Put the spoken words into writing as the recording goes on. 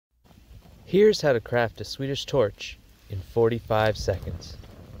Here's how to craft a Swedish torch in 45 seconds.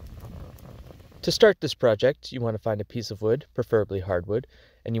 To start this project, you want to find a piece of wood, preferably hardwood,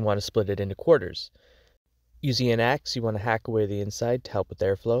 and you want to split it into quarters. Using an axe, you want to hack away the inside to help with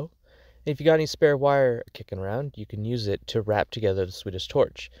airflow. And if you got any spare wire kicking around, you can use it to wrap together the Swedish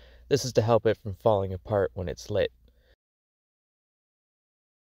torch. This is to help it from falling apart when it's lit.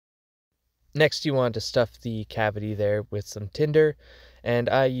 Next, you want to stuff the cavity there with some tinder, and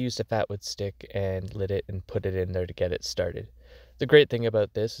I used a fatwood stick and lit it and put it in there to get it started. The great thing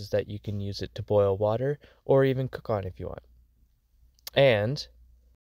about this is that you can use it to boil water or even cook on if you want. And